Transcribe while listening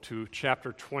to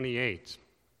chapter 28.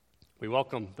 We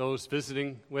welcome those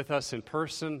visiting with us in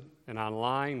person and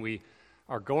online. We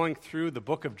are going through the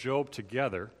book of Job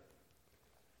together,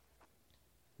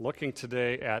 looking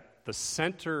today at the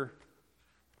center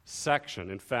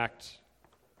section, in fact,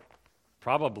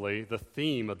 probably the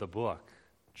theme of the book,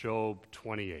 Job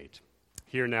 28.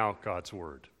 Hear now God's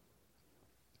word.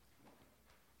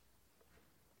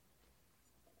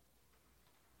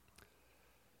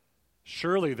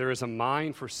 Surely there is a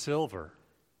mine for silver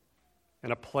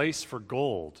and a place for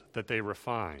gold that they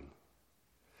refine.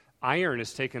 Iron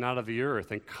is taken out of the earth,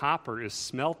 and copper is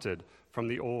smelted from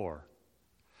the ore.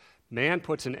 Man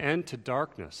puts an end to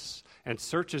darkness and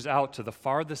searches out to the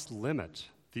farthest limit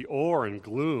the ore in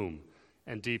gloom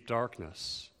and deep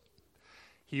darkness.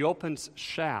 He opens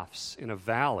shafts in a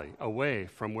valley away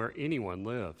from where anyone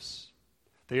lives.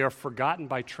 They are forgotten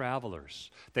by travelers.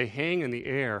 They hang in the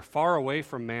air, far away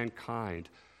from mankind.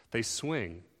 They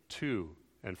swing to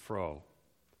and fro.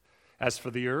 As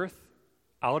for the earth,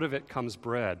 out of it comes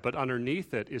bread, but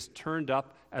underneath it is turned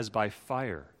up as by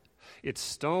fire. Its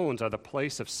stones are the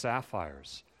place of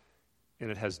sapphires, and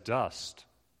it has dust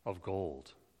of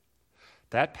gold.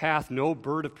 That path no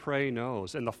bird of prey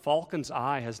knows, and the falcon's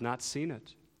eye has not seen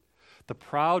it. The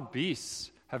proud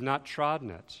beasts have not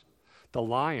trodden it. The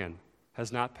lion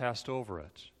has not passed over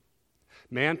it.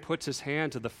 Man puts his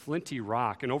hand to the flinty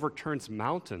rock and overturns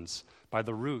mountains by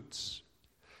the roots.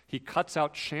 He cuts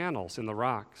out channels in the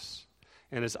rocks,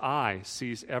 and his eye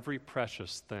sees every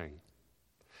precious thing.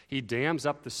 He dams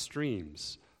up the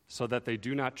streams so that they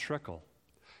do not trickle,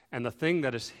 and the thing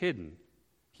that is hidden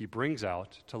he brings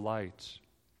out to light.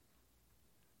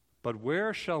 But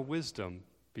where shall wisdom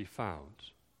be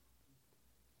found?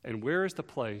 And where is the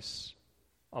place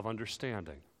of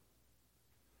understanding?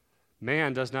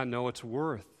 Man does not know its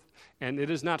worth, and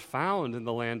it is not found in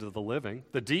the land of the living.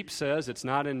 The deep says, "It's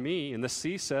not in me," and the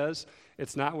sea says,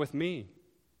 "It's not with me."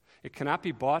 It cannot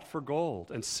be bought for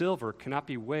gold, and silver cannot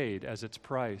be weighed as its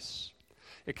price.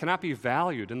 It cannot be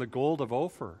valued in the gold of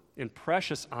Ophir, in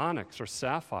precious onyx or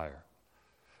sapphire.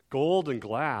 Gold and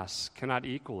glass cannot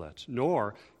equal it,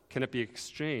 nor can it be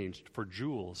exchanged for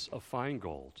jewels of fine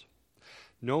gold.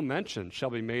 No mention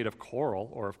shall be made of coral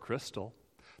or of crystal.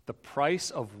 The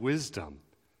price of wisdom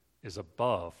is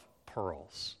above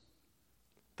pearls.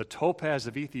 The topaz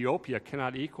of Ethiopia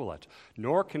cannot equal it,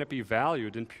 nor can it be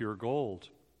valued in pure gold.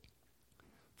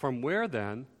 From where,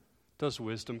 then, does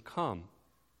wisdom come?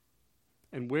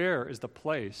 And where is the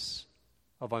place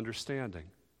of understanding?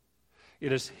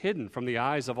 It is hidden from the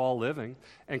eyes of all living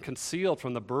and concealed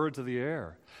from the birds of the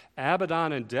air.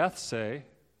 Abaddon and Death say,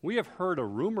 "We have heard a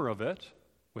rumor of it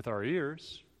with our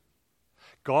ears."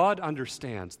 God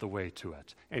understands the way to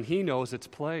it, and he knows its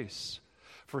place.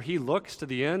 For he looks to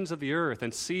the ends of the earth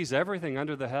and sees everything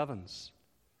under the heavens.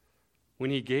 When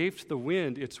he gave to the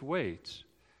wind its weight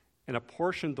and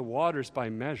apportioned the waters by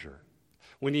measure,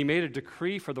 when he made a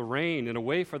decree for the rain and a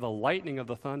way for the lightning of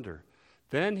the thunder,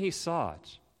 then he saw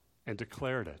it and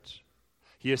declared it.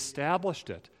 He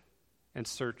established it and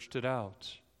searched it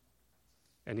out.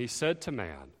 And he said to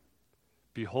man,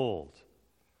 "Behold,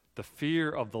 the fear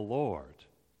of the Lord,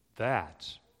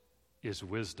 that is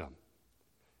wisdom,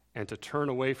 and to turn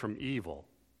away from evil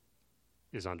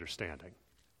is understanding."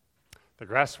 The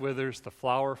grass withers, the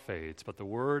flower fades, but the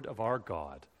word of our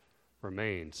God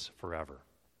remains forever.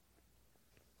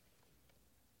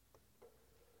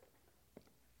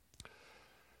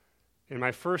 In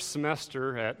my first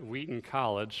semester at Wheaton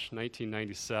College,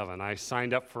 1997, I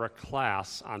signed up for a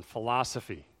class on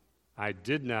philosophy. I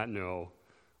did not know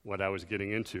what I was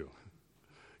getting into.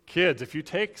 Kids, if you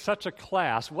take such a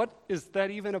class, what is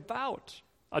that even about?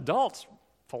 Adults,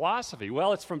 philosophy.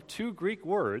 Well, it's from two Greek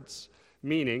words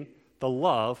meaning the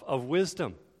love of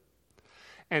wisdom.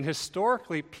 And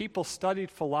historically, people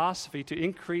studied philosophy to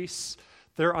increase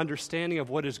their understanding of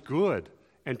what is good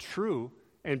and true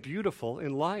and beautiful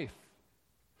in life.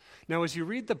 Now, as you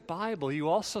read the Bible, you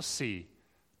also see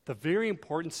the very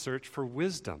important search for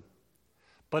wisdom.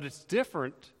 But it's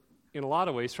different in a lot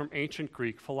of ways from ancient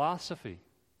Greek philosophy.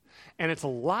 And it's a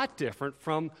lot different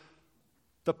from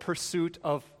the pursuit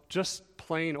of just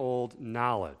plain old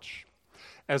knowledge.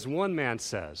 As one man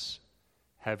says,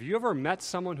 "Have you ever met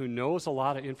someone who knows a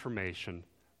lot of information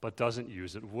but doesn't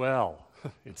use it well?"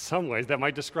 In some ways, that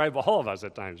might describe all of us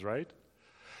at times, right?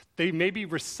 They maybe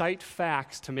recite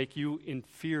facts to make you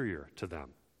inferior to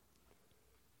them.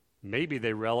 Maybe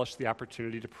they relish the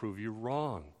opportunity to prove you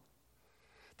wrong.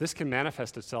 This can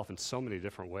manifest itself in so many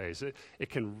different ways. It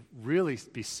can really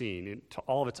be seen to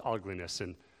all of its ugliness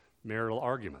in marital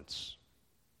arguments,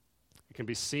 It can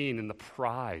be seen in the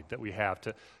pride that we have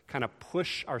to kind of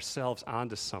push ourselves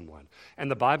onto someone.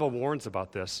 And the Bible warns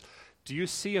about this. Do you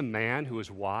see a man who is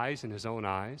wise in his own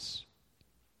eyes?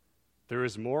 There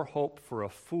is more hope for a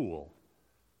fool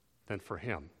than for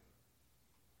him.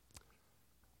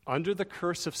 Under the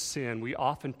curse of sin, we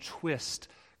often twist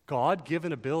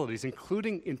God-given abilities,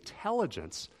 including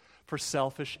intelligence, for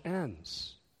selfish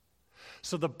ends.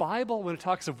 So the Bible, when it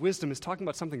talks of wisdom, is talking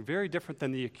about something very different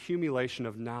than the accumulation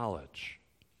of knowledge.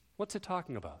 What's it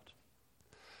talking about?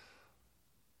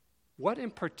 What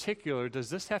in particular does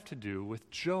this have to do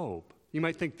with Job? You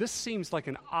might think this seems like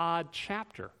an odd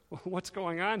chapter. What's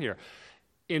going on here?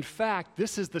 In fact,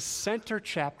 this is the center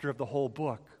chapter of the whole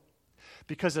book.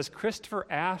 Because as Christopher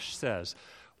Ashe says,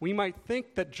 we might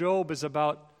think that Job is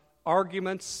about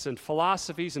arguments and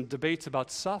philosophies and debates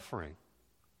about suffering,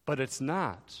 but it's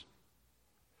not.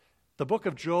 The book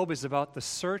of Job is about the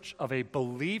search of a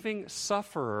believing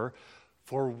sufferer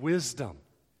for wisdom,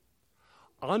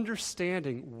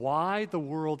 understanding why the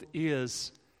world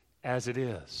is as it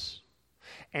is.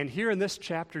 And here in this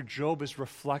chapter, Job is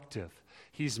reflective.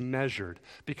 He's measured.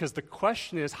 Because the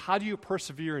question is, how do you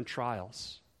persevere in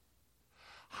trials?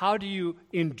 How do you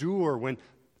endure when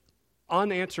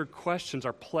unanswered questions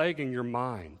are plaguing your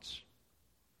mind?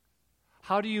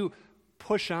 How do you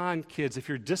push on, kids, if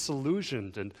you're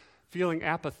disillusioned and feeling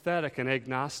apathetic and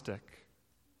agnostic?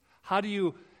 How do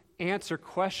you answer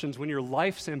questions when your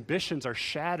life's ambitions are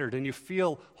shattered and you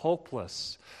feel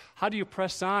hopeless? How do you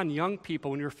press on, young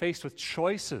people, when you're faced with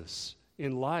choices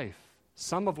in life,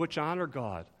 some of which honor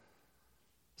God,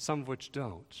 some of which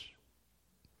don't?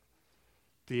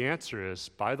 The answer is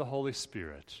by the Holy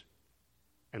Spirit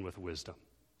and with wisdom.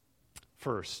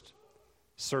 First,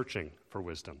 searching for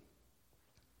wisdom.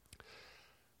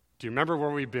 Do you remember where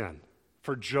we've been?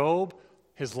 For Job,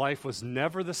 his life was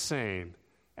never the same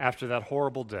after that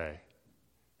horrible day.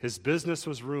 His business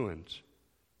was ruined.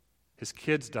 His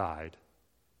kids died.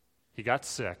 He got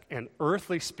sick. And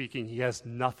earthly speaking, he has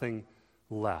nothing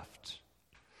left.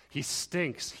 He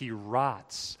stinks. He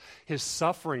rots. His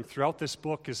suffering throughout this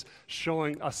book is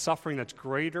showing a suffering that's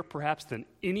greater, perhaps, than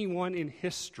anyone in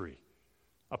history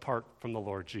apart from the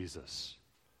Lord Jesus.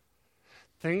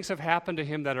 Things have happened to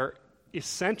him that are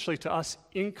essentially to us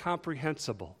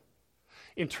incomprehensible.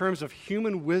 In terms of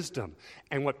human wisdom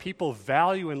and what people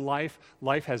value in life,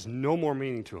 life has no more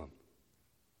meaning to them.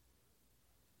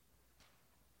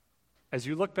 As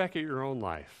you look back at your own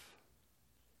life,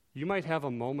 you might have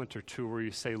a moment or two where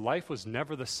you say, life was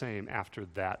never the same after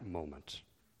that moment.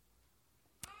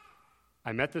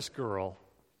 I met this girl,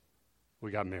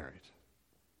 we got married.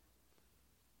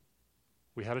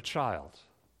 We had a child.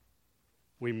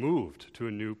 We moved to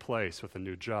a new place with a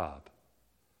new job.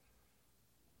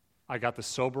 I got the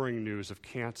sobering news of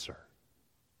cancer.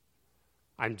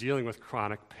 I'm dealing with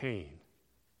chronic pain.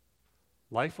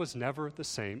 Life was never the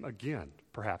same again,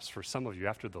 perhaps for some of you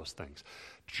after those things.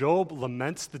 Job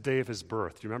laments the day of his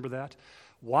birth. Do you remember that?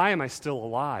 Why am I still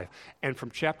alive? And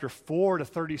from chapter 4 to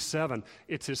 37,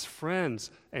 it's his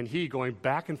friends and he going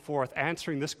back and forth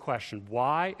answering this question,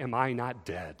 why am I not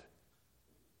dead?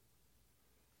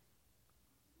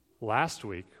 Last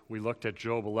week, we looked at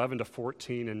Job 11 to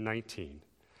 14 and 19.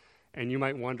 And you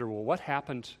might wonder, well, what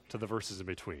happened to the verses in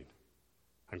between?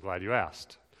 I'm glad you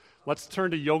asked. Let's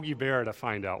turn to Yogi Berra to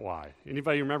find out why.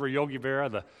 Anybody remember Yogi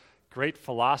Berra, the great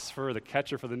philosopher, the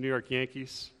catcher for the New York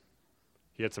Yankees?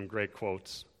 He had some great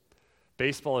quotes.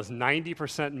 Baseball is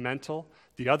 90% mental.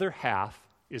 The other half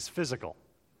is physical.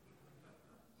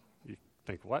 You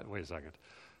think, what? Wait a second.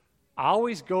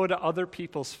 Always go to other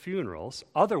people's funerals,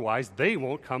 otherwise they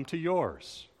won't come to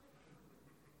yours.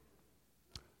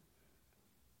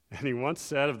 And he once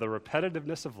said of the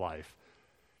repetitiveness of life,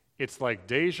 it's like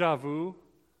deja vu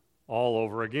all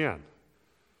over again.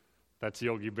 That's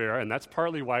Yogi Berra, and that's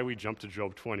partly why we jump to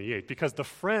Job 28, because the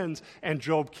friends and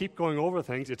Job keep going over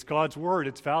things. It's God's word,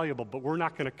 it's valuable, but we're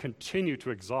not going to continue to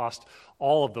exhaust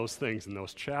all of those things in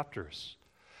those chapters.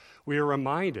 We are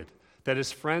reminded that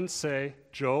his friends say,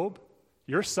 Job,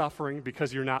 you're suffering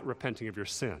because you're not repenting of your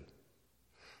sin.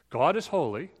 God is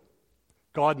holy.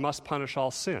 God must punish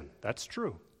all sin. That's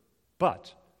true.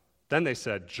 But then they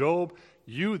said, Job,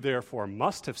 you therefore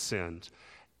must have sinned,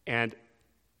 and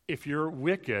if you're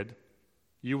wicked,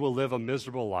 you will live a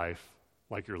miserable life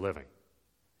like you're living.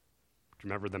 Do you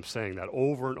remember them saying that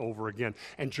over and over again?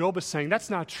 And Job is saying, that's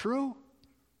not true.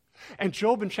 And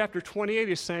Job in chapter 28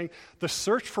 is saying, the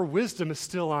search for wisdom is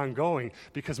still ongoing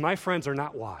because my friends are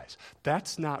not wise.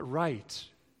 That's not right.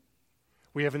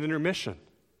 We have an intermission.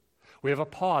 We have a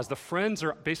pause. The friends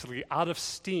are basically out of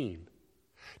steam.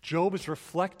 Job is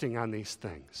reflecting on these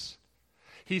things.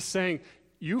 He's saying,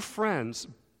 you friends,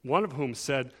 one of whom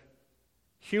said,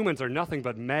 humans are nothing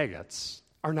but maggots,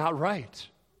 are not right.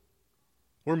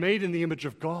 We're made in the image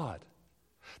of God.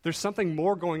 There's something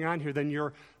more going on here than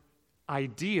your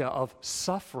idea of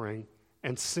suffering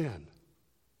and sin.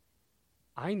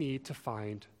 I need to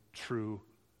find true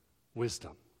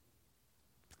wisdom.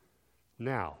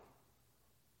 Now,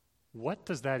 what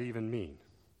does that even mean?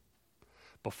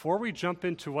 Before we jump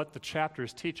into what the chapter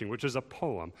is teaching, which is a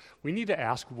poem, we need to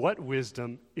ask what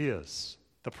wisdom is.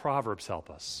 The Proverbs help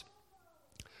us.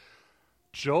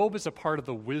 Job is a part of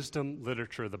the wisdom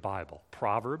literature of the Bible.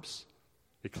 Proverbs,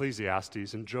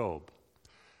 Ecclesiastes, and Job.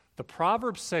 The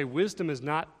Proverbs say wisdom is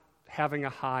not having a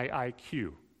high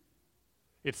IQ.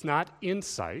 It's not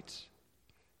insight.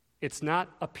 It's not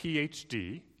a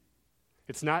PhD.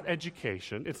 It's not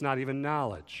education. It's not even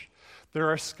knowledge. There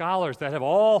are scholars that have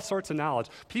all sorts of knowledge,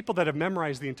 people that have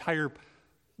memorized the entire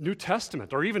New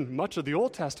Testament or even much of the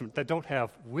Old Testament that don't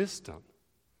have wisdom.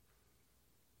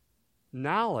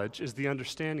 Knowledge is the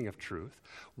understanding of truth.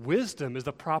 Wisdom is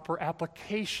the proper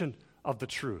application of the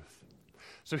truth.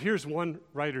 So here's one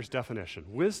writer's definition.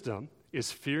 Wisdom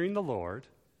is fearing the Lord,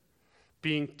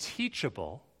 being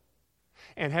teachable,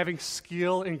 and having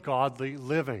skill in godly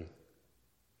living.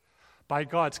 By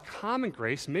God's common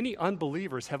grace, many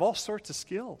unbelievers have all sorts of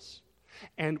skills,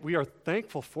 and we are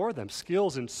thankful for them.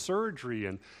 Skills in surgery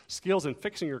and skills in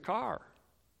fixing your car.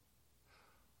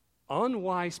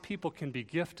 Unwise people can be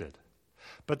gifted,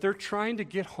 but they're trying to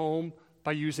get home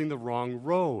by using the wrong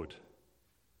road.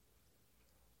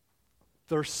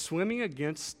 They're swimming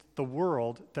against the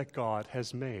world that God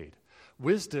has made.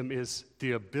 Wisdom is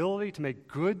the ability to make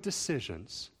good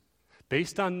decisions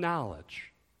based on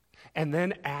knowledge and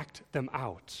then act them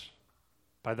out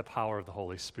by the power of the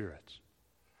Holy Spirit.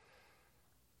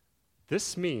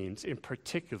 This means, in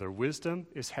particular, wisdom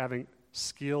is having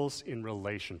skills in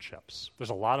relationships. There's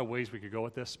a lot of ways we could go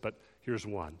with this, but here's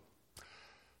one.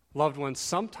 Loved ones,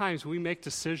 sometimes we make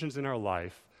decisions in our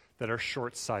life that are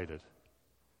short-sighted,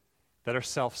 that are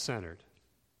self-centered.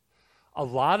 A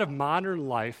lot of modern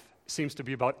life seems to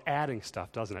be about adding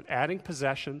stuff, doesn't it? Adding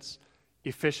possessions,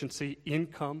 efficiency,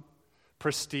 income,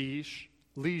 prestige,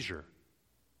 leisure.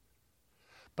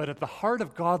 But at the heart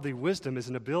of godly wisdom is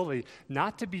an ability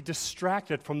not to be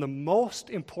distracted from the most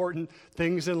important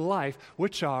things in life,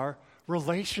 which are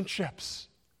relationships.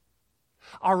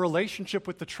 Our relationship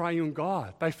with the triune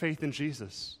God by faith in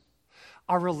Jesus.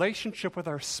 Our relationship with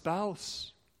our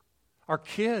spouse, our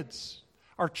kids,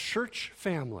 our church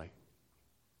family,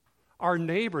 our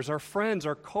neighbors, our friends,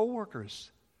 our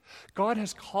coworkers. God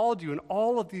has called you in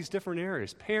all of these different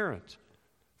areas: parent,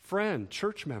 friend,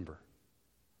 church member.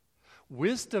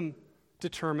 Wisdom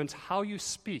determines how you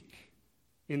speak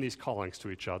in these callings to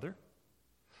each other,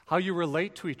 how you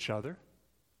relate to each other,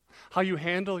 how you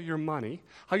handle your money,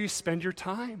 how you spend your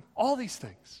time, all these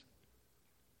things.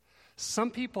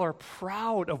 Some people are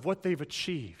proud of what they've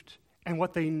achieved and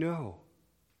what they know,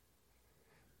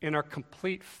 and are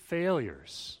complete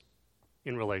failures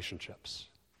in relationships,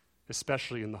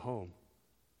 especially in the home.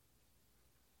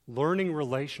 Learning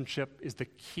relationship is the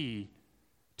key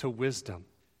to wisdom,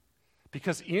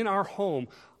 because in our home,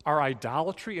 our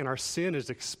idolatry and our sin is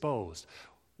exposed.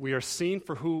 We are seen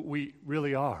for who we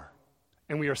really are,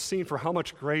 and we are seen for how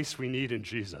much grace we need in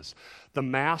Jesus. The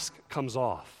mask comes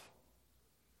off.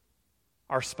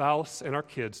 Our spouse and our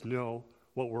kids know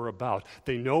what we're about.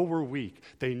 They know we're weak.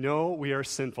 They know we are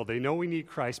sinful. They know we need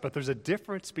Christ. But there's a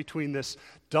difference between this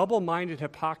double-minded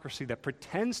hypocrisy that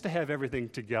pretends to have everything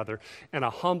together and a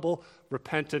humble,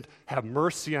 repentant, have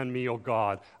mercy on me, O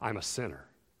God, I'm a sinner.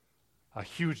 A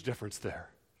huge difference there.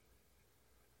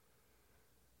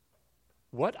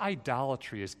 What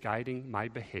idolatry is guiding my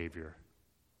behavior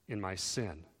in my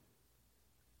sin?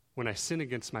 When I sin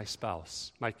against my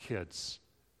spouse, my kids,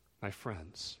 my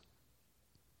friends.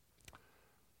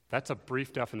 That's a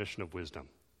brief definition of wisdom.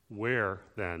 Where,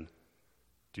 then,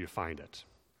 do you find it?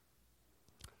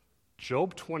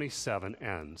 Job 27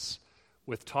 ends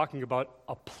with talking about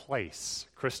a place,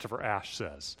 Christopher Ash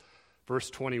says. Verse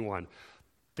 21,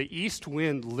 the east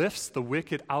wind lifts the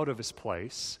wicked out of his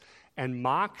place and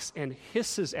mocks and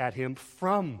hisses at him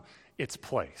from its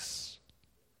place.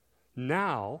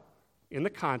 Now, in the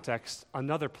context,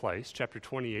 another place, chapter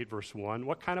 28, verse 1.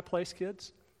 What kind of place,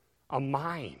 kids? A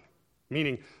mine,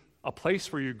 meaning a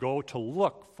place where you go to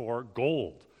look for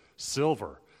gold,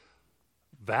 silver,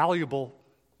 valuable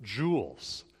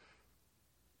jewels.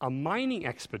 A mining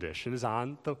expedition is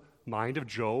on the mind of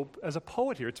Job as a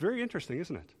poet here. It's very interesting,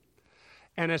 isn't it?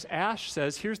 And as Ash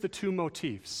says, here's the two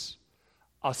motifs: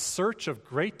 a search of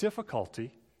great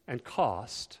difficulty and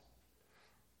cost,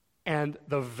 and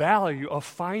the value of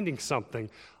finding something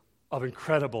of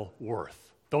incredible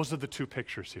worth. Those are the two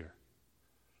pictures here.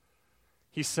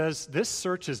 He says this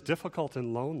search is difficult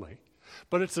and lonely,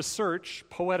 but it's a search,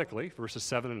 poetically, verses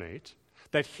 7 and 8,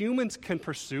 that humans can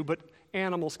pursue, but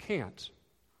animals can't.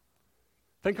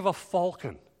 Think of a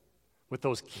falcon with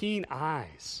those keen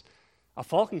eyes. A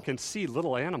falcon can see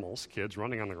little animals, kids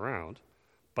running on the ground,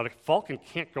 but a falcon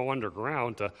can't go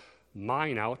underground to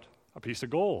mine out a piece of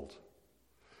gold.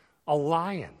 A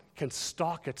lion can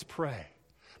stalk its prey,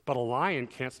 but a lion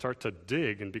can't start to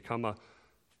dig and become an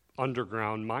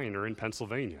underground miner in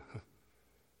Pennsylvania.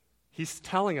 He's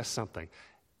telling us something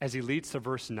as he leads to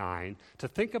verse 9, to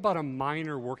think about a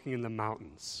miner working in the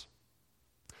mountains.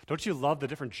 Don't you love the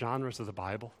different genres of the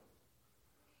Bible?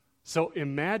 So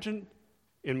imagine,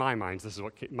 in my mind, this is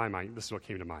what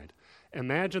came to mind.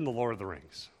 Imagine the Lord of the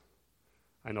Rings.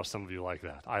 I know some of you like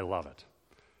that. I love it.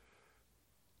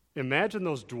 Imagine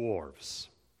those dwarves.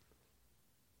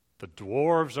 The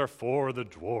dwarves are for the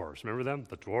dwarves. Remember them?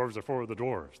 The dwarves are for the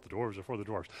dwarves. The dwarves are for the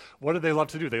dwarves. What do they love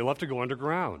to do? They love to go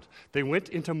underground. They went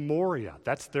into Moria.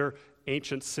 That's their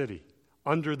ancient city,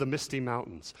 under the misty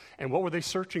mountains. And what were they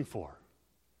searching for?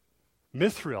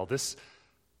 Mithril, this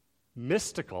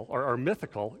mystical or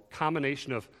mythical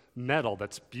combination of metal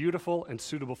that's beautiful and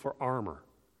suitable for armor.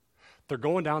 They're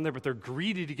going down there, but they're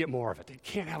greedy to get more of it. They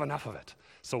can't have enough of it.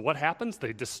 So what happens?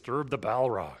 They disturb the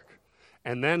Balrog.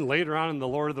 And then later on in the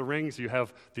Lord of the Rings, you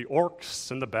have the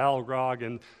orcs and the Balrog,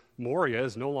 and Moria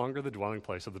is no longer the dwelling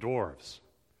place of the dwarves.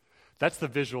 That's the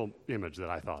visual image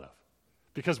that I thought of.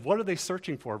 Because what are they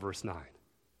searching for, verse 9?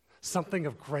 Something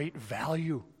of great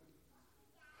value.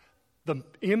 The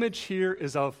image here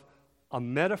is of a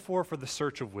metaphor for the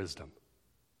search of wisdom.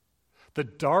 The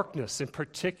darkness, in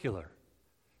particular,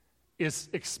 is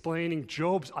explaining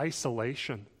Job's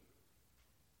isolation.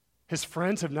 His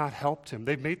friends have not helped him.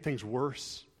 They've made things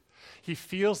worse. He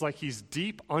feels like he's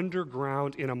deep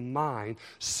underground in a mine,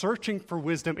 searching for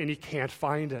wisdom, and he can't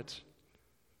find it.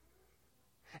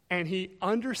 And he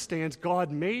understands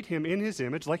God made him in his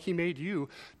image, like he made you,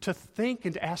 to think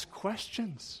and to ask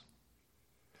questions.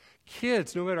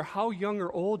 Kids, no matter how young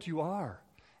or old you are,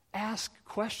 ask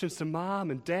questions to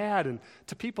mom and dad and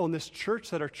to people in this church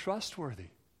that are trustworthy.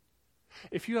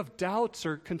 If you have doubts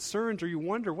or concerns or you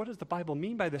wonder, what does the Bible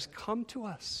mean by this? Come to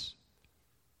us.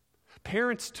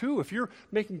 Parents, too, if you're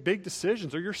making big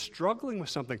decisions or you're struggling with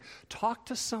something, talk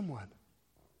to someone.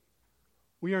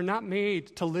 We are not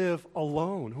made to live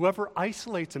alone. Whoever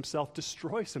isolates himself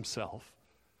destroys himself.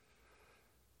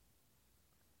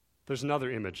 There's another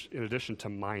image, in addition to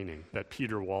mining, that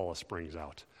Peter Wallace brings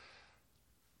out.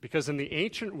 Because in the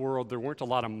ancient world, there weren't a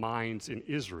lot of mines in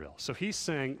Israel. So he's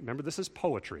saying, remember, this is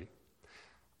poetry.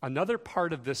 Another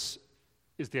part of this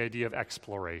is the idea of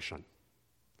exploration.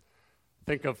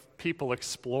 Think of people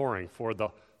exploring for the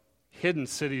hidden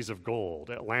cities of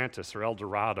gold, Atlantis or El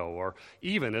Dorado, or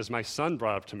even, as my son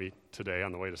brought up to me today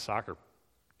on the way to soccer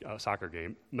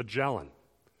game, Magellan.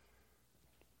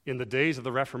 In the days of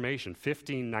the Reformation,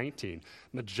 1519,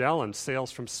 Magellan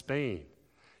sails from Spain.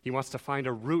 He wants to find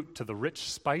a route to the rich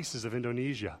spices of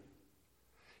Indonesia.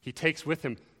 He takes with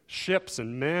him ships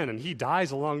and men, and he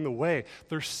dies along the way.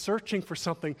 They're searching for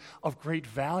something of great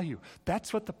value.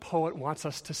 That's what the poet wants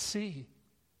us to see.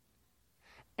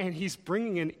 And he's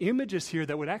bringing in images here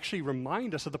that would actually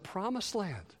remind us of the promised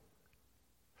land.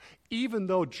 Even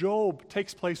though Job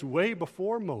takes place way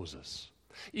before Moses,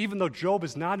 even though Job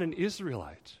is not an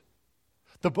Israelite,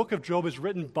 the book of Job is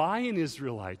written by an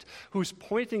Israelite who's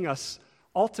pointing us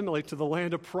ultimately to the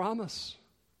land of promise.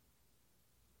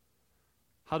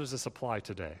 How does this apply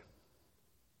today?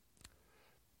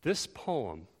 This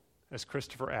poem, as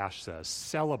Christopher Ash says,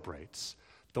 celebrates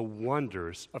the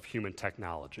wonders of human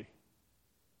technology,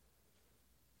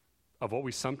 of what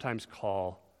we sometimes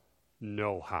call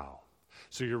know-how.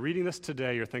 So you're reading this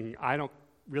today, you're thinking, I don't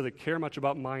really care much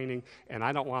about mining, and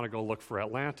I don't want to go look for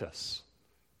Atlantis.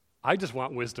 I just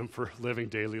want wisdom for living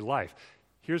daily life.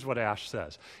 Here's what Ash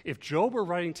says. If Job were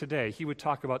writing today, he would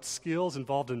talk about skills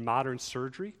involved in modern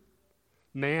surgery,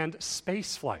 manned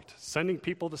space flight, sending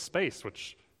people to space,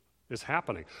 which is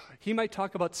happening. He might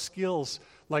talk about skills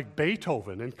like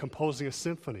Beethoven in composing a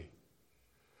symphony,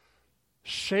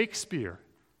 Shakespeare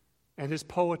and his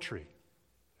poetry,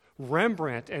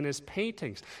 Rembrandt and his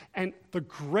paintings, and the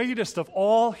greatest of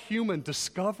all human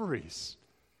discoveries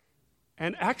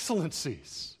and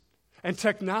excellencies and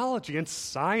technology and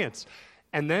science.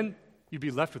 And then you'd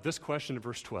be left with this question in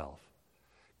verse 12.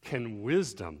 Can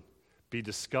wisdom be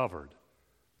discovered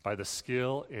by the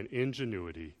skill and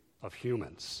ingenuity of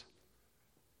humans?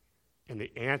 And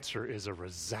the answer is a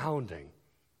resounding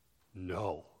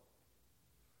no.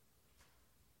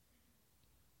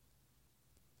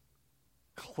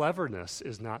 Cleverness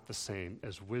is not the same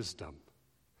as wisdom.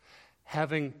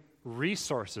 Having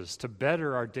resources to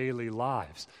better our daily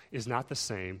lives is not the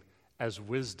same as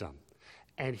wisdom.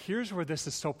 And here's where this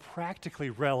is so practically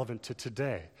relevant to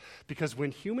today. Because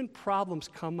when human problems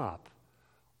come up,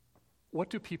 what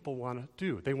do people want to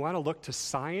do? They want to look to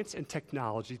science and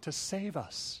technology to save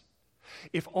us.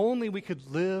 If only we could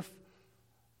live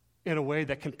in a way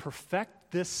that can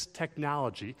perfect this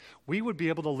technology, we would be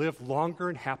able to live longer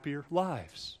and happier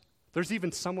lives. There's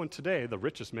even someone today, the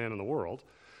richest man in the world,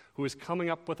 who is coming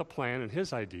up with a plan and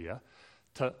his idea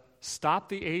to stop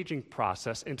the aging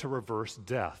process and to reverse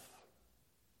death.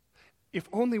 If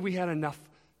only we had enough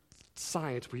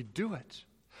science, we'd do it.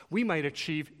 We might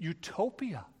achieve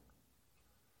utopia.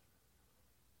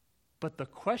 But the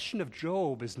question of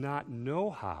Job is not know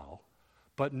how,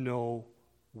 but know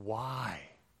why.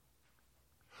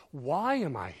 Why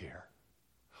am I here?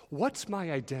 What's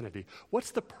my identity?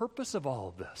 What's the purpose of all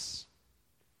of this?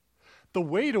 The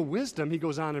way to wisdom, he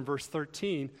goes on in verse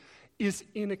 13, is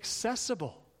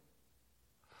inaccessible.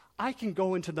 I can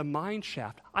go into the mine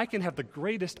shaft. I can have the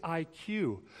greatest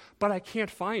IQ, but I can't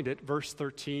find it, verse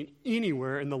 13,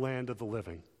 anywhere in the land of the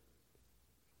living.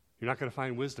 You're not going to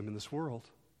find wisdom in this world.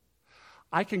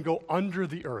 I can go under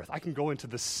the earth. I can go into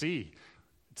the sea.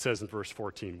 It says in verse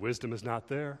 14, wisdom is not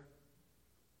there.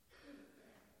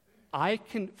 I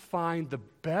can find the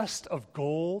best of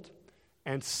gold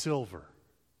and silver.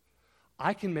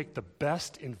 I can make the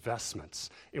best investments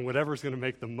in whatever is going to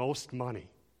make the most money.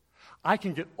 I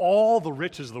can get all the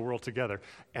riches of the world together,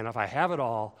 and if I have it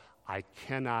all, I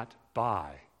cannot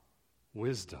buy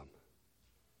wisdom.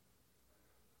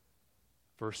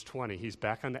 Verse 20, he's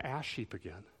back on the ash heap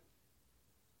again.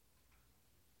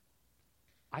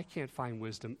 I can't find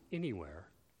wisdom anywhere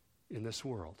in this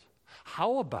world.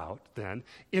 How about, then,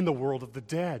 in the world of the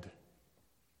dead?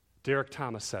 Derek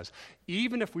Thomas says,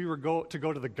 even if we were to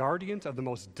go to the guardians of the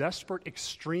most desperate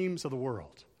extremes of the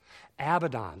world,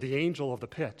 Abaddon, the angel of the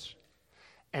pit,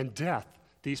 and death,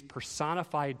 these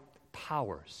personified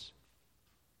powers,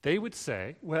 they would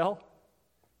say, well,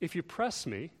 if you press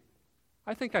me,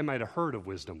 I think I might have heard of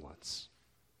wisdom once.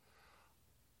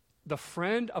 The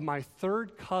friend of my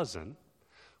third cousin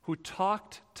who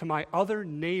talked to my other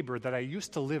neighbor that I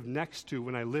used to live next to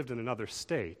when I lived in another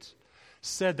state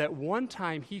said that one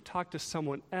time he talked to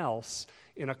someone else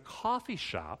in a coffee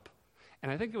shop,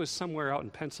 and I think it was somewhere out in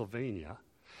Pennsylvania,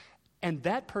 and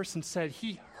that person said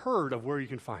he heard of where you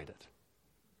can find it.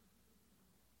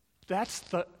 That's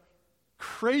the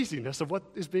craziness of what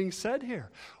is being said here.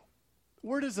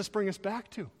 Where does this bring us back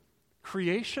to?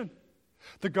 Creation.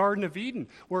 The Garden of Eden,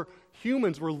 where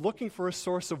humans were looking for a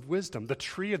source of wisdom, the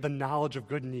tree of the knowledge of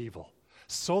good and evil,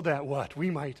 so that what?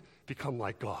 We might become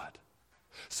like God.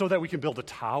 So that we can build a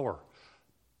tower,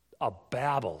 a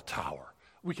Babel tower.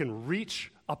 We can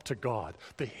reach up to God.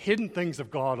 The hidden things of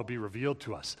God will be revealed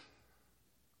to us.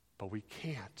 But we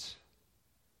can't.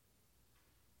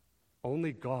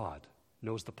 Only God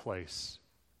knows the place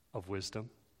of wisdom.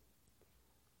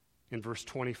 In verse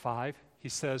 25, he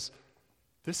says,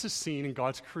 this is seen in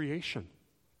God's creation.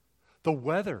 The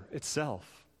weather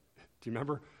itself. Do you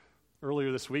remember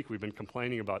earlier this week we've been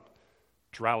complaining about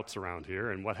droughts around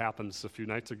here, and what happens a few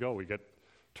nights ago? We get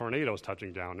tornadoes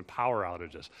touching down and power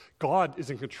outages. God is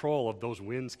in control of those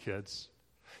winds, kids.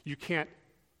 You can't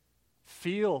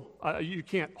you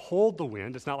can't hold the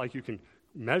wind. It's not like you can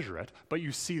measure it, but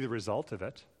you see the result of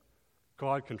it.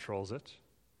 God controls it.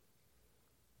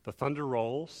 The thunder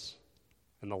rolls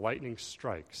and the lightning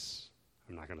strikes.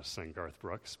 I'm not going to sing Garth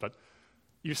Brooks, but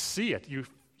you see it, you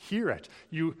hear it,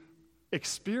 you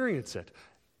experience it,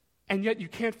 and yet you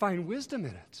can't find wisdom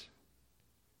in it.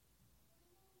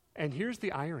 And here's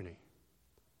the irony.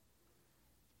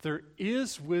 There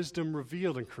is wisdom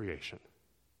revealed in creation.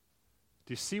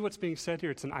 Do you see what's being said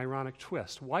here? It's an ironic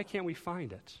twist. Why can't we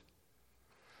find it?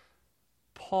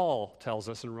 Paul tells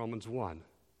us in Romans 1,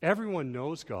 everyone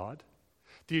knows God.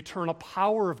 The eternal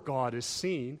power of God is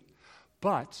seen,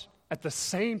 but at the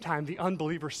same time, the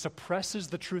unbeliever suppresses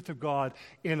the truth of God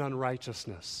in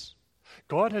unrighteousness.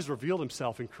 God has revealed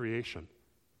himself in creation,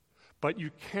 but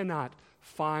you cannot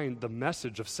find the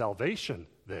message of salvation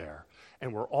there,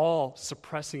 and we're all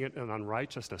suppressing it in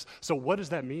unrighteousness. So what does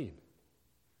that mean?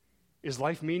 Is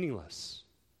life meaningless?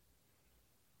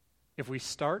 If we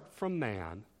start from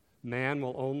man, man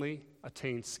will only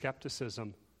attain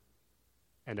skepticism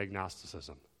and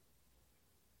agnosticism.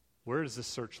 Where does this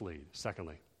search lead?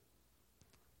 Secondly,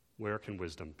 where can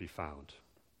wisdom be found?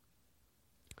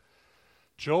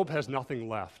 Job has nothing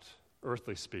left,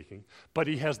 earthly speaking, but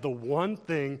he has the one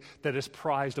thing that is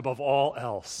prized above all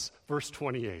else. Verse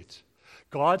 28.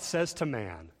 God says to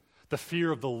man, The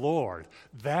fear of the Lord,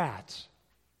 that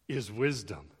is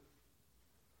wisdom.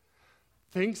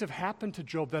 Things have happened to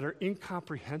Job that are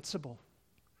incomprehensible.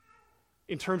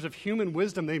 In terms of human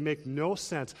wisdom, they make no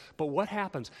sense. But what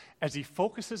happens as he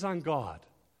focuses on God,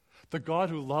 the God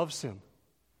who loves him,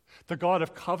 the God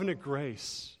of covenant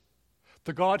grace,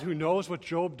 the God who knows what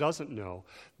Job doesn't know?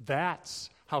 That's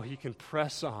how he can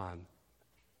press on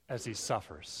as he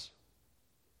suffers.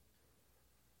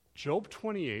 Job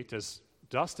 28, as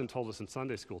Dustin told us in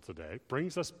Sunday school today,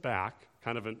 brings us back,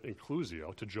 kind of an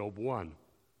inclusio, to Job 1.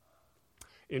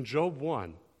 In Job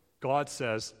 1, God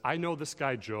says, I know this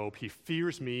guy Job, he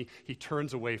fears me, he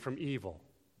turns away from evil.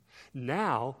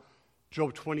 Now,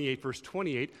 Job 28, verse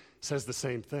 28, says the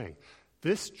same thing.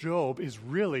 This Job is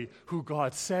really who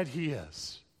God said he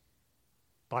is,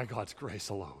 by God's grace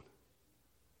alone.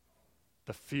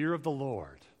 The fear of the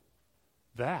Lord,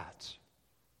 that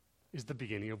is the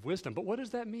beginning of wisdom. But what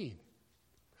does that mean?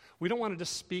 We don't want to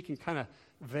just speak in kind of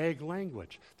vague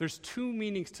language. There's two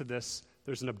meanings to this.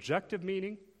 There's an objective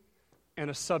meaning and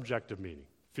a subjective meaning,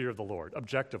 fear of the Lord,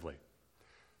 objectively.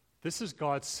 This is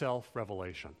God's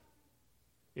self-revelation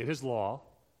in his law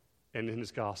and in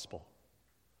his gospel.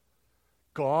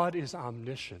 God is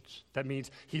omniscient. That means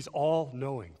he's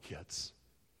all-knowing, kids.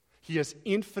 He has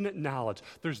infinite knowledge.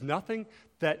 There's nothing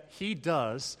that he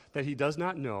does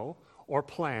not know or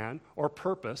plan or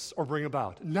purpose or bring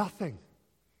about. Nothing.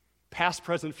 Past,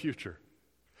 present, future.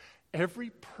 Every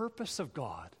purpose of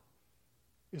God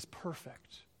is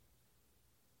perfect.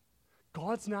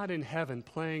 God's not in heaven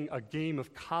playing a game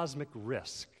of cosmic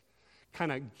risk, kind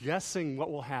of guessing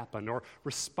what will happen or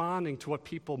responding to what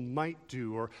people might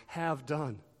do or have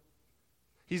done.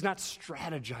 He's not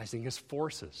strategizing his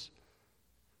forces.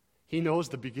 He knows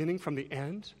the beginning from the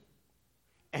end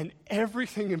and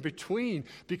everything in between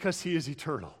because he is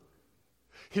eternal.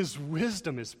 His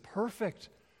wisdom is perfect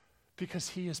because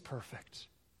he is perfect.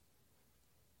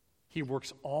 He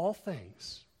works all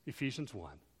things, Ephesians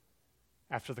 1,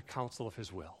 after the counsel of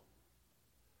his will.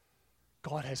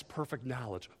 God has perfect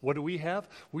knowledge. What do we have?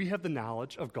 We have the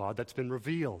knowledge of God that's been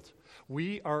revealed.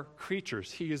 We are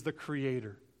creatures. He is the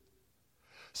creator.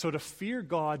 So to fear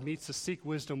God means to seek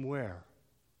wisdom where?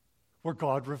 Where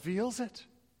God reveals it.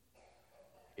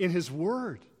 In his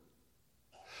word.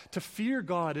 To fear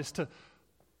God is to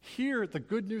hear the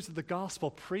good news of the gospel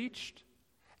preached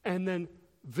and then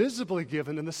visibly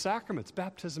given in the sacraments,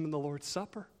 baptism and the Lord's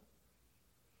Supper.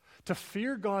 To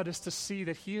fear God is to see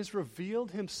that he has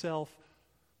revealed himself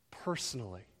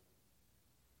personally.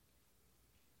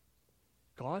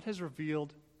 God has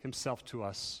revealed himself to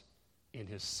us in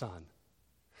his Son.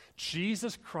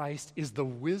 Jesus Christ is the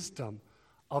wisdom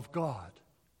of God.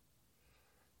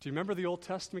 Do you remember the Old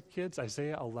Testament, kids?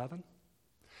 Isaiah 11?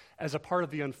 As a part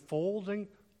of the unfolding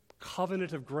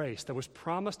covenant of grace that was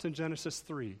promised in Genesis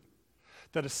 3,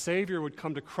 that a Savior would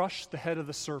come to crush the head of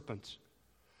the serpent.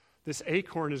 This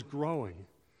acorn is growing.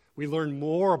 We learn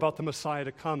more about the Messiah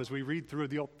to come as we read through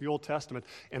the Old Testament.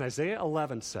 And Isaiah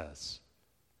 11 says,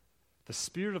 the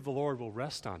Spirit of the Lord will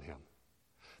rest on him.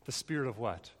 The Spirit of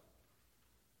what?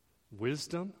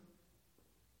 Wisdom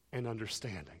and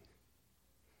understanding.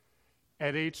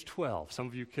 At age 12, some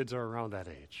of you kids are around that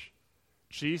age,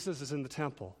 Jesus is in the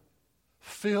temple,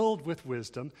 filled with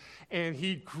wisdom, and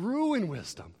he grew in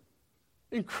wisdom.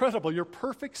 Incredible. Your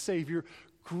perfect Savior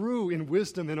grew in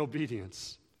wisdom and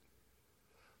obedience.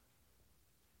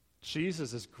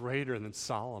 Jesus is greater than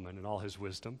Solomon in all his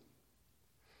wisdom.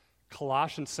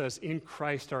 Colossians says, in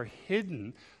Christ are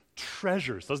hidden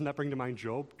treasures. Doesn't that bring to mind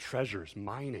Job? Treasures,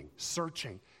 mining,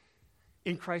 searching.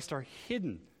 In Christ are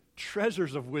hidden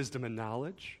treasures of wisdom and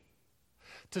knowledge.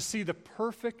 To see the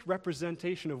perfect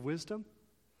representation of wisdom,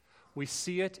 we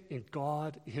see it in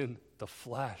God in the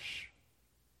flesh.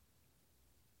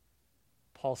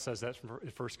 Paul says that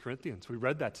in 1 Corinthians. We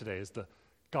read that today as the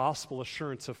gospel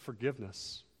assurance of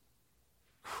forgiveness.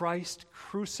 Christ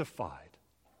crucified.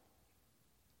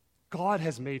 God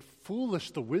has made foolish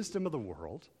the wisdom of the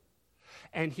world,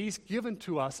 and he's given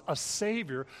to us a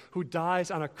Savior who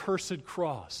dies on a cursed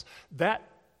cross. That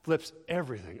flips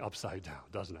everything upside down,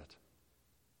 doesn't it?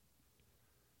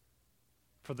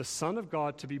 For the Son of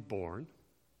God to be born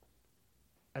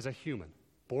as a human,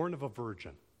 born of a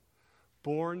virgin,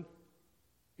 born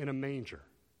in a manger,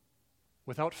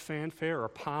 without fanfare or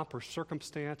pomp or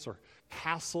circumstance or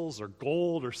castles or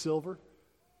gold or silver,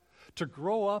 to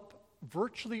grow up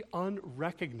virtually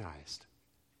unrecognized.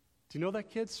 Do you know that,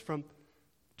 kids? From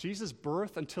Jesus'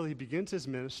 birth until he begins his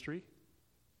ministry,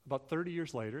 about 30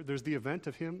 years later, there's the event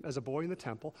of him as a boy in the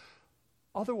temple.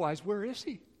 Otherwise, where is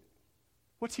he?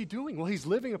 What's he doing? Well, he's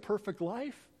living a perfect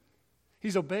life.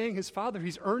 He's obeying his Father.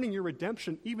 He's earning your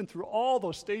redemption even through all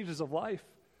those stages of life.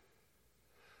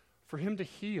 For him to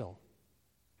heal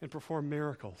and perform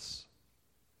miracles.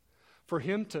 For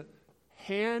him to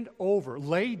hand over,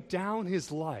 lay down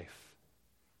his life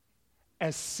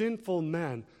as sinful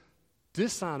men,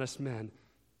 dishonest men,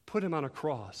 put him on a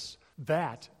cross.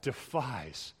 That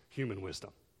defies human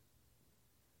wisdom.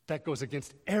 That goes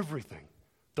against everything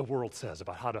the world says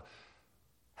about how to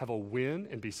have a win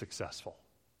and be successful.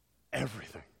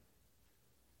 Everything.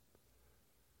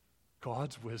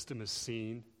 God's wisdom is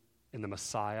seen in the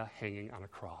Messiah hanging on a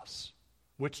cross,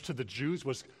 which to the Jews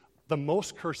was the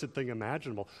most cursed thing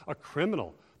imaginable. A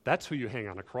criminal, that's who you hang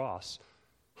on a cross.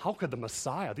 How could the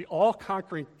Messiah, the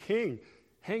all-conquering king,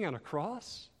 hang on a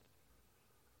cross?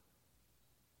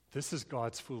 This is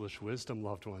God's foolish wisdom,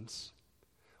 loved ones.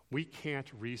 We can't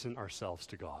reason ourselves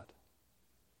to God.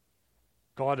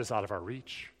 God is out of our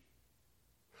reach.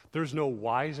 There's no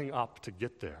wising up to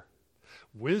get there.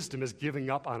 Wisdom is giving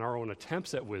up on our own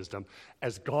attempts at wisdom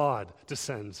as God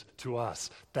descends to us.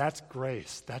 That's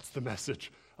grace. That's the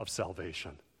message of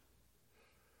salvation.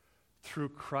 Through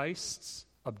Christ's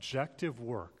objective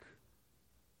work,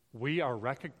 we are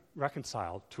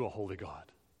reconciled to a holy God.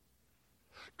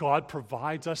 God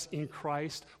provides us in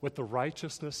Christ with the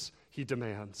righteousness he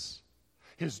demands.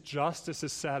 His justice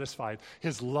is satisfied.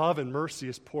 His love and mercy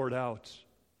is poured out.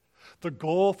 The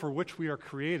goal for which we are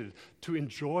created, to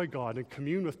enjoy God and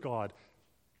commune with God,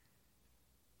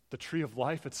 the tree of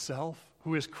life itself,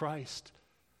 who is Christ,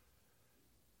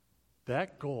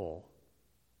 that goal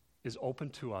is open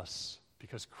to us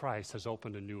because Christ has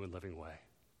opened a new and living way.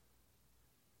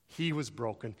 He was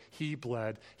broken. He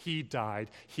bled. He died.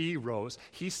 He rose.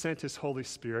 He sent his Holy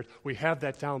Spirit. We have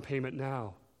that down payment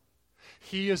now.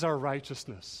 He is our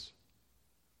righteousness.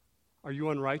 Are you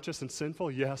unrighteous and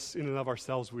sinful? Yes, in and of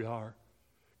ourselves we are.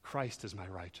 Christ is my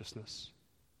righteousness.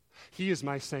 He is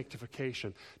my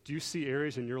sanctification. Do you see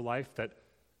areas in your life that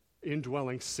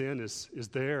indwelling sin is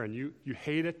there and you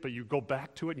hate it, but you go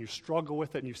back to it and you struggle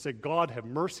with it and you say, God, have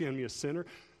mercy on me, a sinner?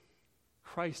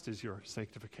 Christ is your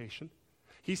sanctification.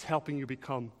 He's helping you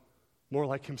become more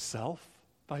like himself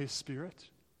by his Spirit.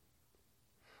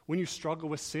 When you struggle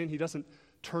with sin, he doesn't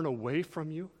turn away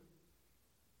from you.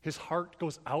 His heart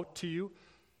goes out to you.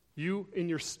 You, in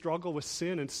your struggle with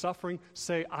sin and suffering,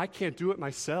 say, I can't do it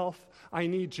myself. I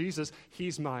need Jesus.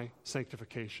 He's my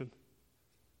sanctification.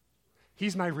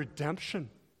 He's my redemption,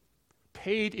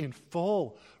 paid in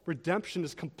full. Redemption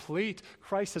is complete.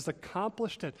 Christ has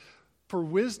accomplished it. For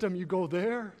wisdom, you go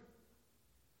there.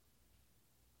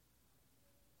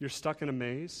 You're stuck in a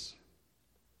maze.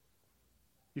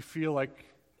 You feel like,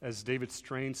 as David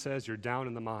Strain says, you're down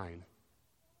in the mine.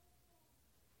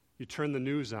 You turn the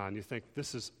news on, you think,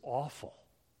 this is awful.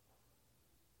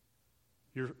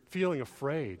 You're feeling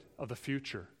afraid of the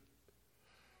future.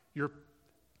 You're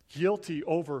guilty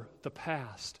over the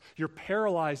past. You're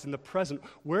paralyzed in the present.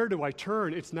 Where do I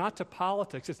turn? It's not to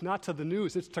politics. It's not to the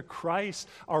news. It's to Christ,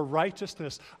 our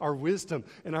righteousness, our wisdom,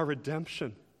 and our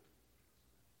redemption.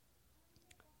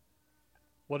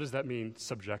 What does that mean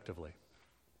subjectively?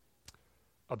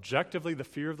 Objectively, the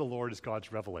fear of the Lord is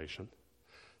God's revelation.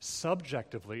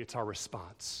 Subjectively, it's our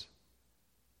response.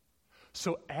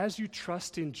 So as you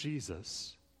trust in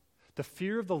Jesus, the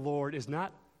fear of the Lord is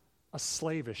not a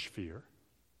slavish fear.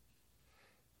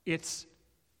 It's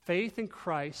faith in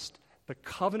Christ. The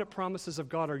covenant promises of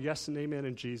God are yes and amen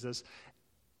in Jesus.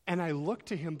 And I look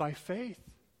to him by faith.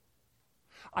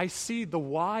 I see the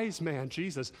wise man,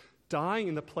 Jesus, dying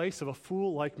in the place of a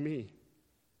fool like me.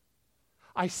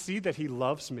 I see that he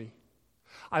loves me.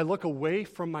 I look away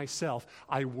from myself.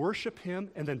 I worship him,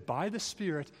 and then by the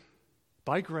Spirit,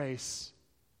 by grace,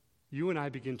 you and I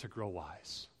begin to grow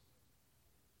wise.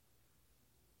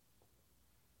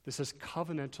 This is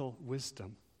covenantal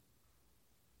wisdom.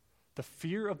 The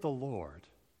fear of the Lord,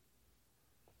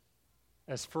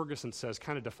 as Ferguson says,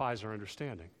 kind of defies our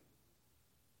understanding.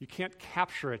 You can't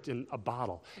capture it in a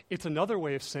bottle. It's another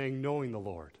way of saying knowing the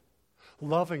Lord,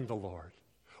 loving the Lord,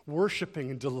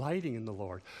 worshiping and delighting in the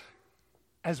Lord.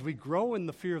 As we grow in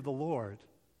the fear of the Lord,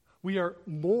 we are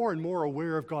more and more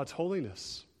aware of God's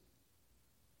holiness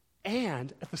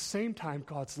and, at the same time,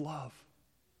 God's love.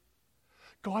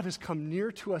 God has come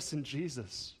near to us in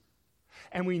Jesus,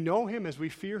 and we know him as we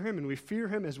fear him, and we fear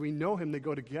him as we know him. They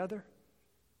go together.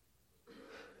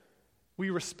 We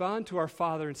respond to our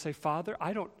Father and say, Father,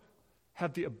 I don't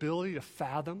have the ability to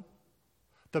fathom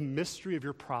the mystery of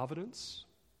your providence,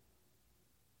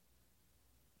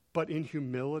 but in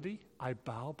humility, I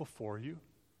bow before you,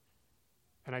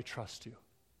 and I trust you.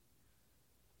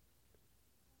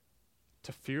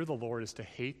 To fear the Lord is to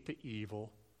hate the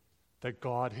evil that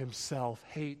God himself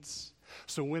hates.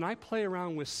 So when I play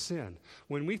around with sin,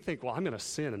 when we think, well, I'm going to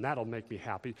sin and that'll make me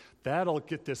happy, that'll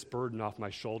get this burden off my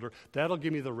shoulder, that'll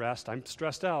give me the rest, I'm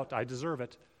stressed out, I deserve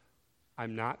it,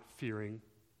 I'm not fearing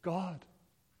God.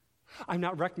 I'm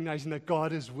not recognizing that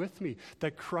God is with me,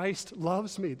 that Christ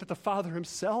loves me, that the Father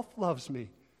himself loves me.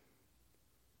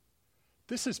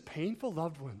 This is painful,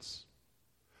 loved ones.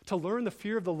 To learn the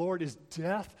fear of the Lord is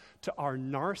death to our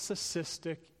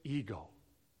narcissistic ego.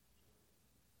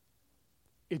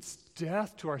 It's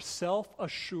death to our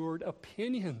self-assured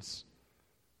opinions.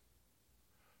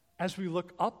 As we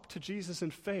look up to Jesus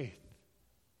in faith,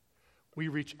 we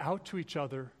reach out to each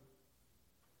other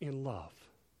in love.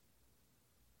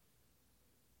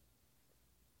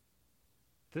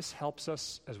 This helps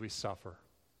us as we suffer.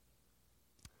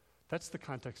 That's the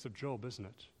context of Job, isn't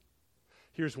it?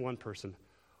 Here's one person.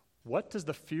 What does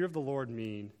the fear of the Lord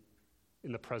mean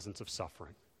in the presence of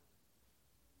suffering?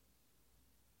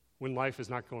 When life is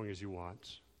not going as you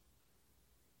want.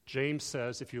 James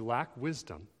says, if you lack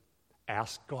wisdom,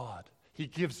 ask God. He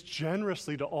gives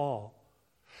generously to all.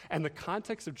 And the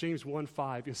context of James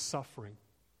 1:5 is suffering.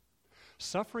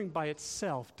 Suffering by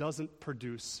itself doesn't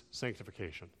produce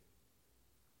sanctification.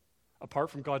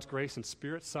 Apart from God's grace and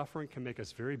Spirit, suffering can make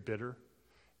us very bitter,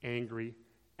 angry,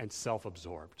 and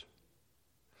self-absorbed.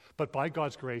 But by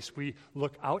God's grace, we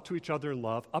look out to each other in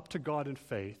love, up to God in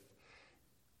faith.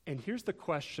 And here's the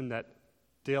question that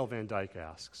Dale Van Dyke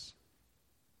asks.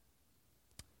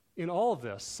 In all of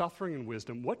this, suffering and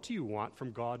wisdom, what do you want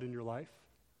from God in your life?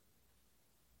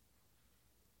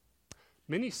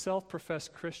 Many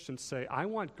self-professed Christians say, I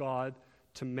want God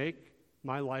to make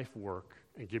my life work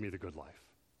and give me the good life.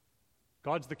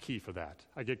 God's the key for that.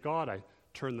 I get God, I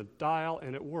turn the dial,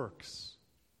 and it works.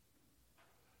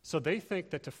 So they think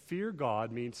that to fear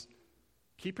God means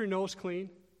keep your nose clean,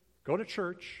 go to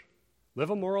church,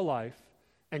 live a moral life,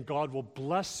 and God will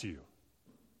bless you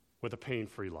with a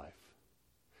pain-free life.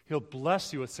 He'll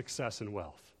bless you with success and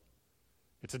wealth.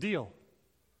 It's a deal.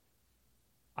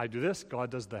 I do this, God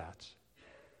does that.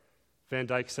 Van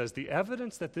Dyke says, the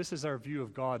evidence that this is our view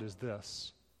of God is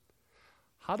this.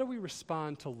 How do we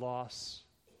respond to loss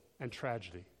and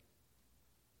tragedy?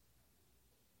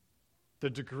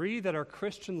 The degree that our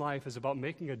Christian life is about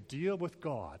making a deal with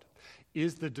God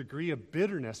is the degree of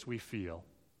bitterness we feel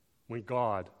when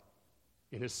God,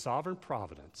 in his sovereign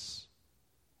providence,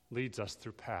 leads us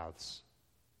through paths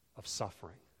of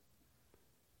suffering.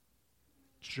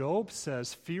 Job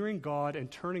says fearing God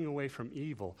and turning away from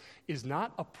evil is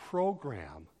not a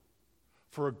program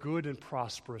for a good and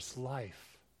prosperous life.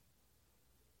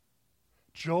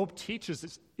 Job teaches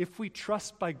us if we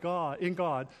trust in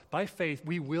God, by faith,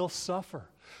 we will suffer.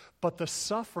 But the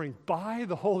suffering by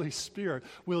the Holy Spirit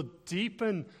will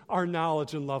deepen our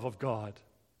knowledge and love of God.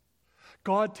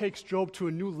 God takes Job to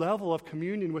a new level of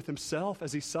communion with himself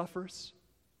as he suffers.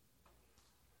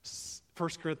 1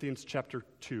 Corinthians chapter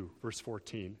 2, verse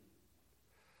 14.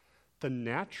 The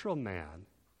natural man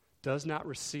does not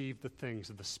receive the things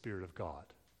of the Spirit of God.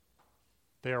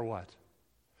 They are what?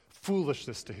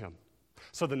 Foolishness to him.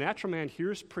 So the natural man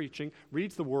hears preaching,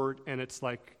 reads the word, and it's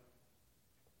like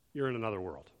you're in another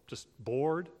world. Just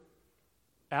bored,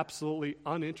 absolutely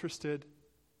uninterested.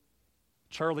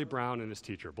 Charlie Brown and his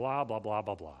teacher, blah, blah, blah,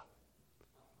 blah, blah.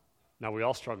 Now, we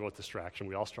all struggle with distraction.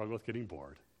 We all struggle with getting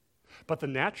bored. But the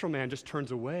natural man just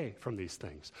turns away from these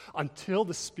things until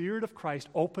the Spirit of Christ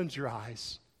opens your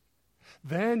eyes.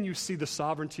 Then you see the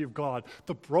sovereignty of God,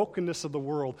 the brokenness of the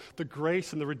world, the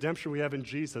grace and the redemption we have in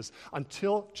Jesus.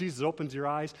 Until Jesus opens your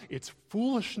eyes, it's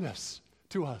foolishness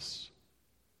to us.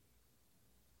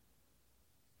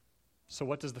 So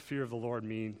what does the fear of the Lord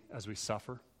mean as we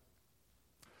suffer?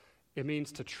 It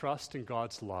means to trust in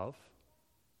God's love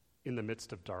in the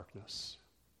midst of darkness.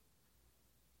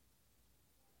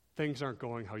 Things aren't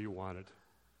going how you wanted.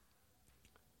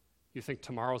 You think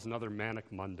tomorrow's another manic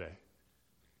Monday.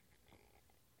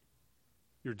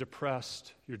 You're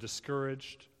depressed, you're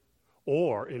discouraged,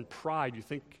 or in pride you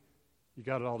think you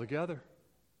got it all together.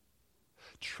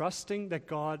 Trusting that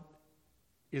God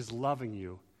is loving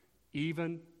you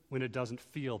even when it doesn't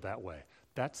feel that way.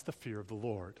 That's the fear of the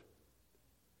Lord.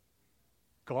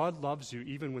 God loves you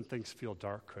even when things feel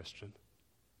dark, Christian.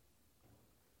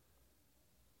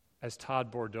 As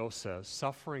Todd Bordeaux says,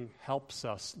 suffering helps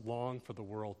us long for the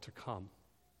world to come.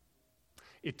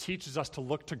 It teaches us to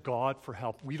look to God for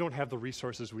help. We don't have the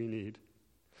resources we need.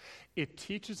 It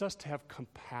teaches us to have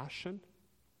compassion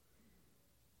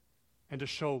and to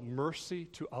show mercy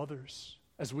to others,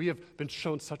 as we have been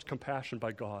shown such compassion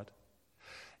by God.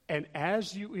 And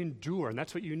as you endure, and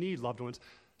that's what you need, loved ones,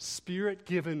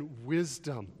 Spirit-given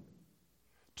wisdom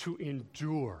to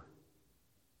endure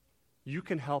you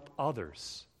can help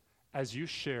others as you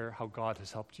share how God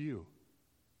has helped you.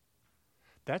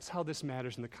 That's how this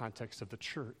matters in the context of the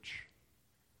church.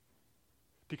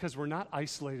 Because we're not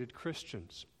isolated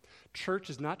Christians. Church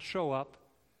does not show up,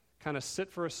 kind of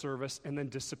sit for a service, and then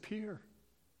disappear.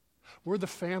 We're the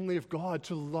family of God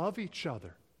to love each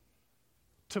other,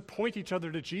 to point each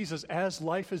other to Jesus as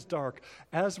life is dark,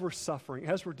 as we're suffering,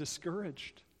 as we're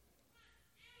discouraged.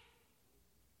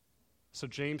 So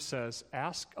James says,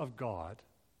 ask of God.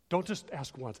 Don't just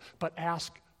ask once, but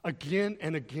ask again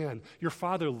and again. Your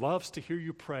Father loves to hear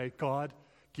you pray, God,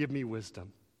 give me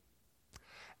wisdom.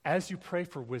 As you pray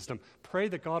for wisdom, pray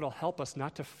that God will help us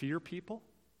not to fear people,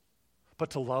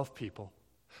 but to love people,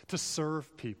 to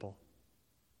serve people.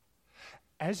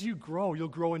 As you grow, you'll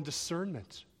grow in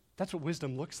discernment. That's what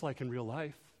wisdom looks like in real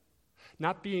life.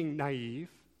 Not being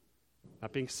naive,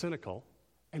 not being cynical,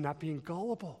 and not being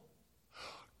gullible.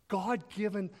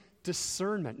 God-given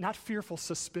discernment, not fearful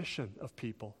suspicion of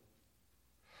people.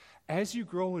 As you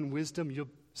grow in wisdom, you'll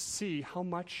see how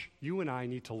much you and I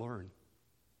need to learn.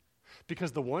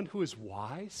 Because the one who is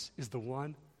wise is the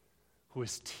one who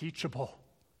is teachable.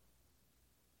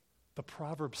 The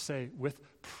Proverbs say, with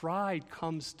pride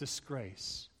comes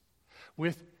disgrace.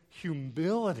 With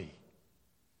humility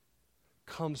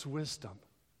comes wisdom.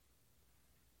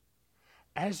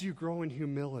 As you grow in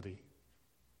humility,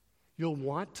 you'll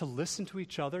want to listen to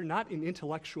each other, not in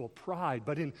intellectual pride,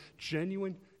 but in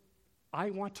genuine, I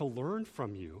want to learn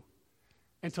from you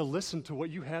and to listen to what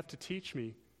you have to teach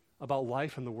me about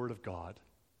life and the Word of God.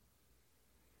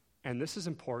 And this is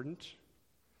important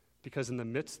because in the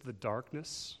midst of the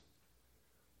darkness,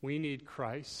 we need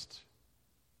Christ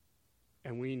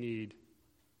and we need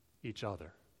each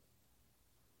other.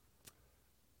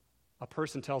 A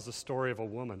person tells the story of a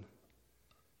woman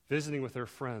visiting with her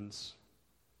friends,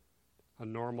 a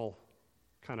normal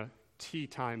kind of tea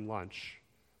time lunch.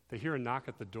 They hear a knock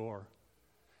at the door.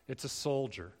 It's a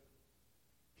soldier.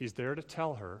 He's there to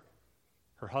tell her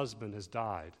her husband has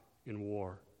died in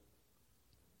war.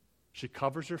 She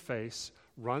covers her face,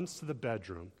 runs to the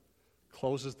bedroom,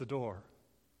 closes the door.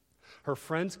 Her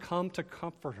friends come to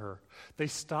comfort her. They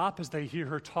stop as they hear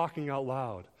her talking out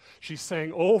loud. She's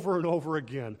saying over and over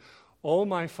again, "Oh,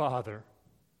 my Father,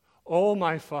 oh,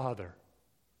 my Father,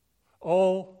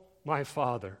 oh, my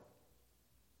Father."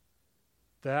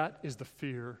 That is the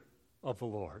fear of the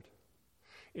Lord.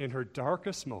 In her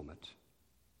darkest moment,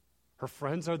 her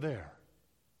friends are there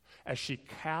as she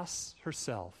casts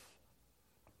herself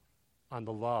on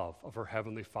the love of her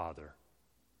Heavenly Father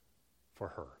for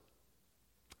her.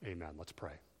 Amen. Let's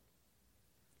pray.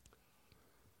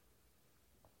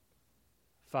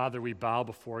 Father, we bow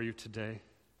before you today.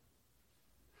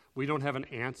 We don't have an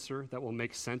answer that will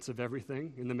make sense of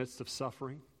everything in the midst of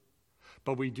suffering,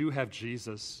 but we do have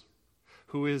Jesus,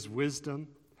 who is wisdom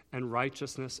and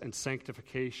righteousness and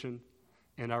sanctification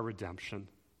and our redemption.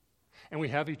 And we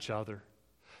have each other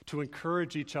to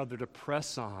encourage each other to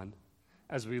press on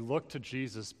as we look to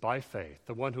Jesus by faith,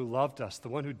 the one who loved us, the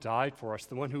one who died for us,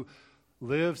 the one who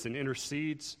lives and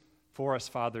intercedes for us,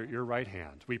 Father, at your right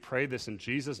hand. We pray this in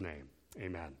Jesus' name.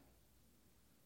 Amen.